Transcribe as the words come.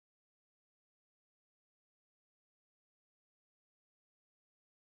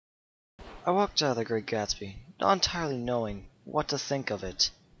I walked out of The Great Gatsby, not entirely knowing what to think of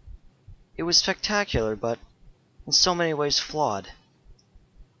it. It was spectacular, but in so many ways flawed.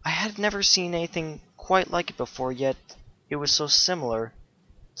 I had never seen anything quite like it before, yet it was so similar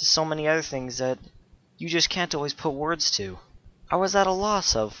to so many other things that you just can't always put words to. I was at a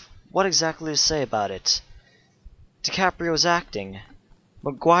loss of what exactly to say about it. DiCaprio's acting,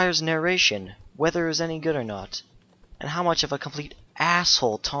 Maguire's narration, whether it was any good or not, and how much of a complete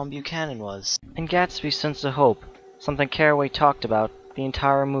asshole Tom Buchanan was. And Gatsby's sense of hope, something Carraway talked about the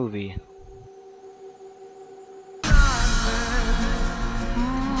entire movie.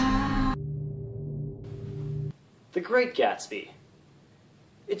 The Great Gatsby.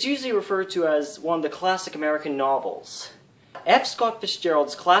 It's usually referred to as one of the classic American novels. F. Scott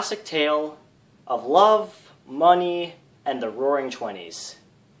Fitzgerald's classic tale of love, money, and the Roaring Twenties.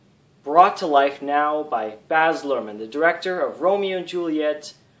 Brought to life now by Baz Luhrmann, the director of Romeo and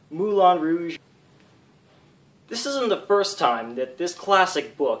Juliet, Moulin Rouge. This isn't the first time that this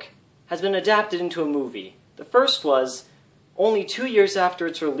classic book has been adapted into a movie. The first was only 2 years after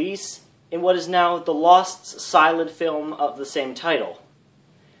its release in what is now the lost silent film of the same title.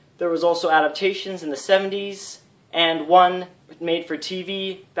 There was also adaptations in the 70s and one made for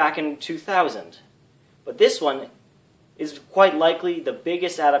TV back in 2000. But this one is quite likely the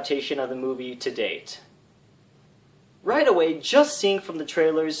biggest adaptation of the movie to date. Right away, just seeing from the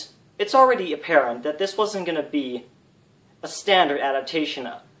trailers, it's already apparent that this wasn't going to be a standard adaptation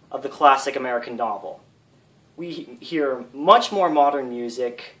of the classic American novel. We hear much more modern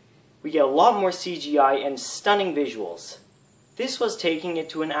music, we get a lot more CGI and stunning visuals. This was taking it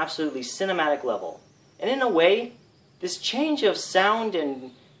to an absolutely cinematic level. And in a way, this change of sound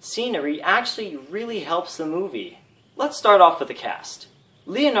and scenery actually really helps the movie. Let's start off with the cast.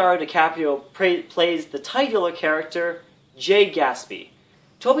 Leonardo DiCaprio plays the titular character, Jay Gatsby.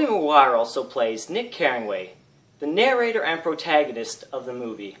 Tobey Maguire also plays Nick Carraway, the narrator and protagonist of the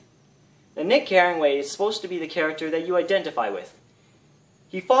movie. Now, Nick Carraway is supposed to be the character that you identify with.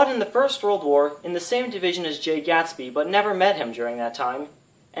 He fought in the First World War in the same division as Jay Gatsby, but never met him during that time.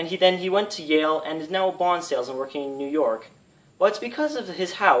 And he went to Yale and is now a bond salesman working in New York. But it's because of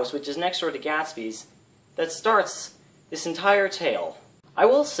his house, which is next door to Gatsby's, that starts this entire tale. I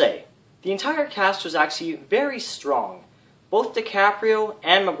will say, the entire cast was actually very strong. Both DiCaprio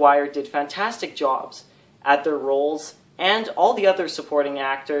and Maguire did fantastic jobs at their roles, and all the other supporting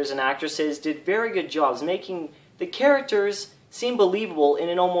actors and actresses did very good jobs, making the characters seem believable in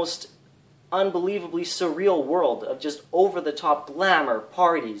an almost unbelievably surreal world of just over-the-top glamour,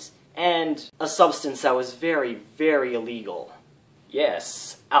 parties, and a substance that was very, very illegal.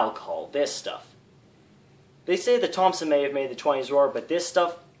 Yes, alcohol, this stuff. They say that Thompson may have made the 20s roar, but this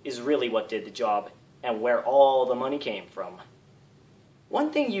stuff is really what did the job, and where all the money came from.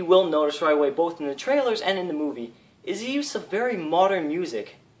 One thing you will notice right away, both in the trailers and in the movie, is the use of very modern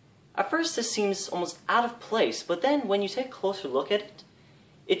music. At first this seems almost out of place, but then when you take a closer look at it,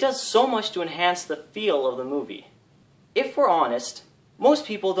 it does so much to enhance the feel of the movie. If we're honest, most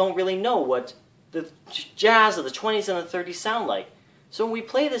people don't really know what the jazz of the 20s and the 30s sound like. So when we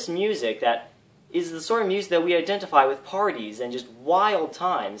play this music that is the sort of music that we identify with parties and just wild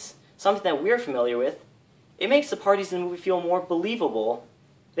times, something that we're familiar with, it makes the parties in the movie feel more believable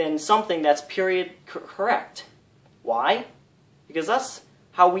than something that's period correct. Why? Because that's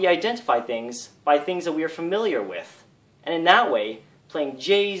how we identify things, by things that we are familiar with. And in that way, playing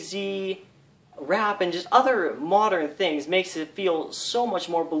Jay-Z, rap, and just other modern things makes it feel so much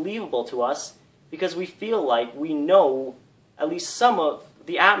more believable to us because we feel like we know at least some of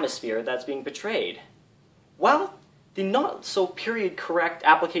the atmosphere that's being portrayed. While the not-so-period-correct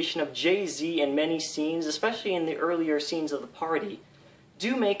application of Jay-Z in many scenes, especially in the earlier scenes of the party,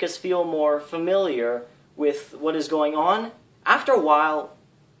 do make us feel more familiar with what is going on, after a while,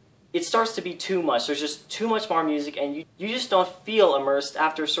 it starts to be too much. There's just too much more music, and you just don't feel immersed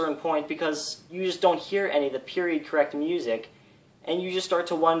after a certain point because you just don't hear any of the period-correct music, and you just start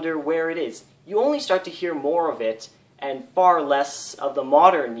to wonder where it is. You only start to hear more of it and far less of the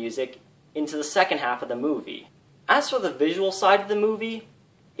modern music into the second half of the movie. As for the visual side of the movie,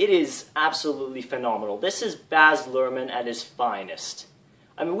 it is absolutely phenomenal. This is Baz Luhrmann at his finest.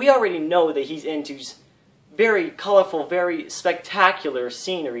 I mean, we already know that he's into very colorful, very spectacular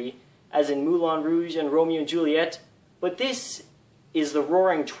scenery, as in Moulin Rouge and Romeo and Juliet, but this is the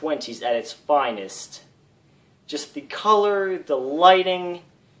Roaring Twenties at its finest. Just the color, the lighting,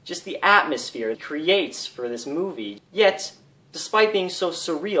 just the atmosphere it creates for this movie. Yet, despite being so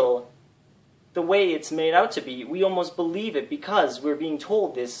surreal, the way it's made out to be, we almost believe it because we're being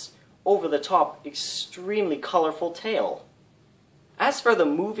told this over-the-top, extremely colorful tale. As for the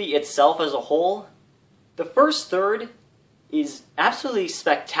movie itself as a whole, the first third is absolutely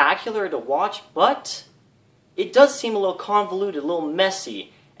spectacular to watch, but it does seem a little convoluted, a little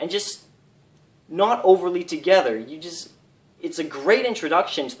messy, and just not overly together. It's a great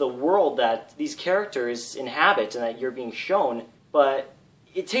introduction to the world that these characters inhabit and that you're being shown, but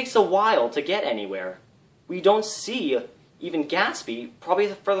it takes a while to get anywhere. We don't see even Gatsby probably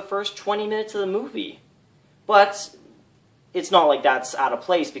for the first 20 minutes of the movie. But it's not like that's out of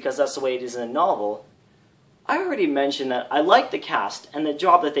place because that's the way it is in the novel. I already mentioned that I like the cast and the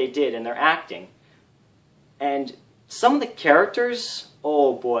job that they did in their acting. And some of the characters,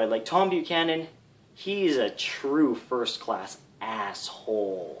 oh boy, like Tom Buchanan, he's a true first-class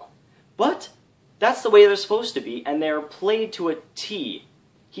asshole. But that's the way they're supposed to be, and they're played to a T.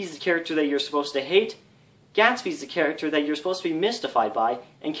 He's the character that you're supposed to hate. Gatsby's the character that you're supposed to be mystified by.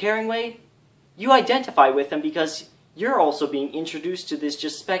 And Caringway, you identify with him because you're also being introduced to this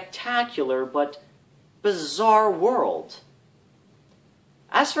just spectacular but bizarre world.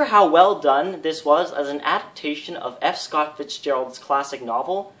 As for how well done this was as an adaptation of F. Scott Fitzgerald's classic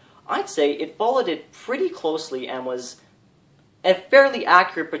novel, I'd say it followed it pretty closely and was a fairly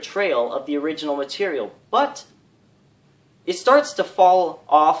accurate portrayal of the original material, but it starts to fall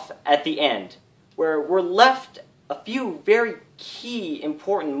off at the end, where we're left, a few very key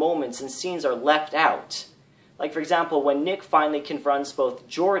important moments and scenes are left out. Like, for example, when Nick finally confronts both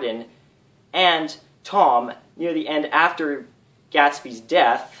Jordan and Tom near the end after Gatsby's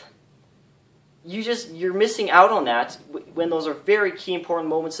death, you're missing out on that when those are very key important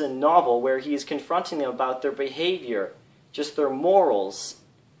moments in the novel where he is confronting them about their behavior, just their morals,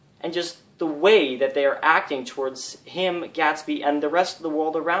 and just the way that they are acting towards him, Gatsby, and the rest of the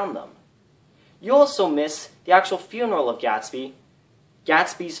world around them. You also miss the actual funeral of Gatsby,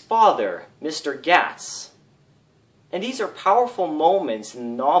 Gatsby's father, Mr. Gats. And these are powerful moments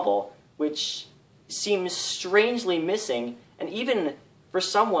in the novel which seem strangely missing, and even for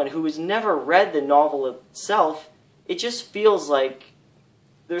someone who has never read the novel itself, it just feels like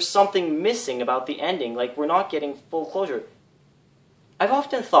there's something missing about the ending, like we're not getting full closure. I've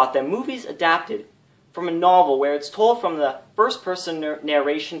often thought that movies adapted from a novel where it's told from the first-person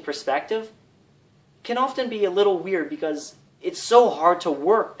narration perspective can often be a little weird because it's so hard to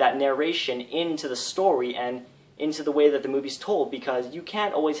work that narration into the story and into the way that the movie's told because you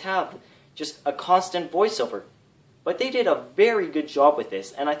can't always have just a constant voiceover. But they did a very good job with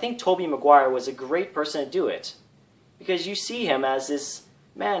this, and I think Tobey Maguire was a great person to do it. Because you see him as this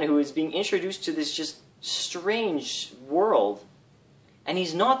man who is being introduced to this just strange world, and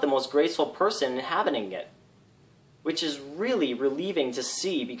he's not the most graceful person inhabiting it. Which is really relieving to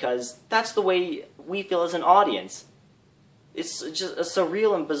see because that's the way we feel as an audience. It's just a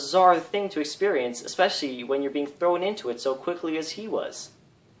surreal and bizarre thing to experience, especially when you're being thrown into it so quickly as he was.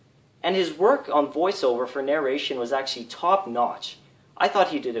 And his work on voiceover for narration was actually top-notch. I thought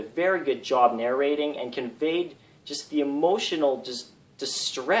he did a very good job narrating and conveyed just the emotional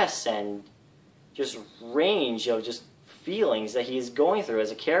distress and just range of just feelings that he is going through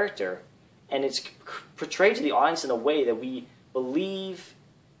as a character. And it's portrayed to the audience in a way that we believe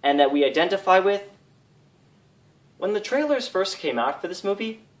and that we identify with. When the trailers first came out for this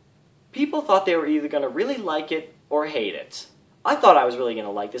movie, people thought they were either going to really like it or hate it. I thought I was really going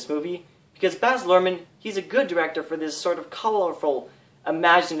to like this movie because Baz Luhrmann, he's a good director for this sort of colorful,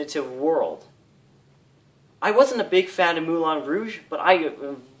 imaginative world. I wasn't a big fan of Moulin Rouge, but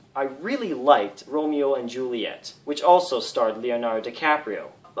I really liked Romeo and Juliet, which also starred Leonardo DiCaprio.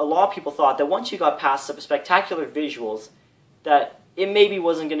 A lot of people thought that once you got past some spectacular visuals, that it maybe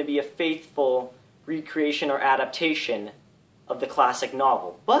wasn't going to be a faithful recreation or adaptation of the classic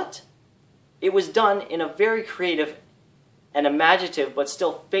novel. But it was done in a very creative and imaginative but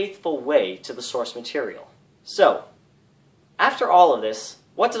still faithful way to the source material. So, after all of this,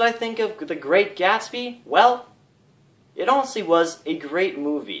 what did I think of The Great Gatsby? Well, it honestly was a great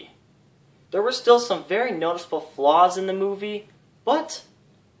movie. There were still some very noticeable flaws in the movie, but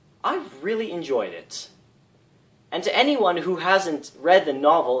I really enjoyed it. And to anyone who hasn't read the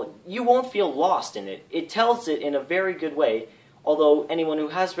novel, you won't feel lost in it. It tells it in a very good way, although anyone who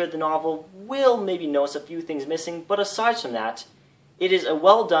has read the novel will maybe notice a few things missing, but aside from that, it is a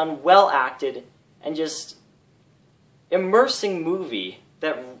well done, well acted, and just immersing movie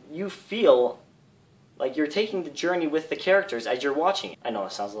that you feel like you're taking the journey with the characters as you're watching it. I know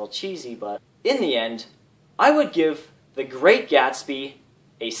it sounds a little cheesy, but in the end, I would give The Great Gatsby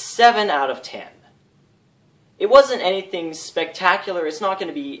a 7 out of 10. It wasn't anything spectacular, it's not going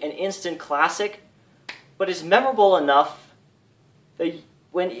to be an instant classic, but it's memorable enough that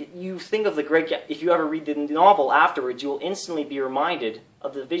when you think of the Great Gatsby, if you ever read the novel afterwards, you will instantly be reminded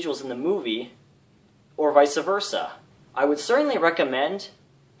of the visuals in the movie, or vice versa. I would certainly recommend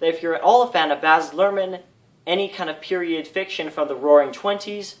that if you're at all a fan of Baz Luhrmann, any kind of period fiction from the Roaring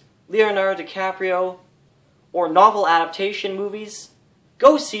Twenties, Leonardo DiCaprio, or novel adaptation movies,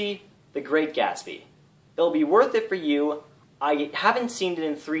 go see The Great Gatsby. It'll be worth it for you. I haven't seen it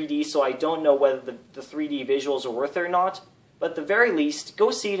in 3D, so I don't know whether the 3D visuals are worth it or not, but at the very least,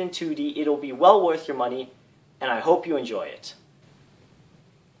 go see it in 2D. It'll be well worth your money, and I hope you enjoy it.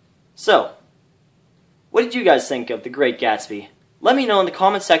 So, what did you guys think of The Great Gatsby? Let me know in the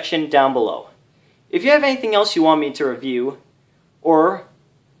comment section down below. If you have anything else you want me to review, or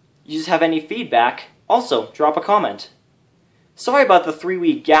you just have any feedback, also drop a comment. Sorry about the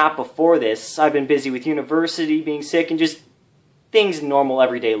 3-week gap before this. I've been busy with university, being sick, and just things in normal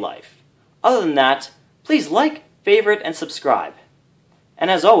everyday life. Other than that, please like, favorite, and subscribe. And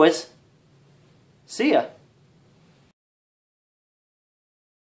as always, see ya!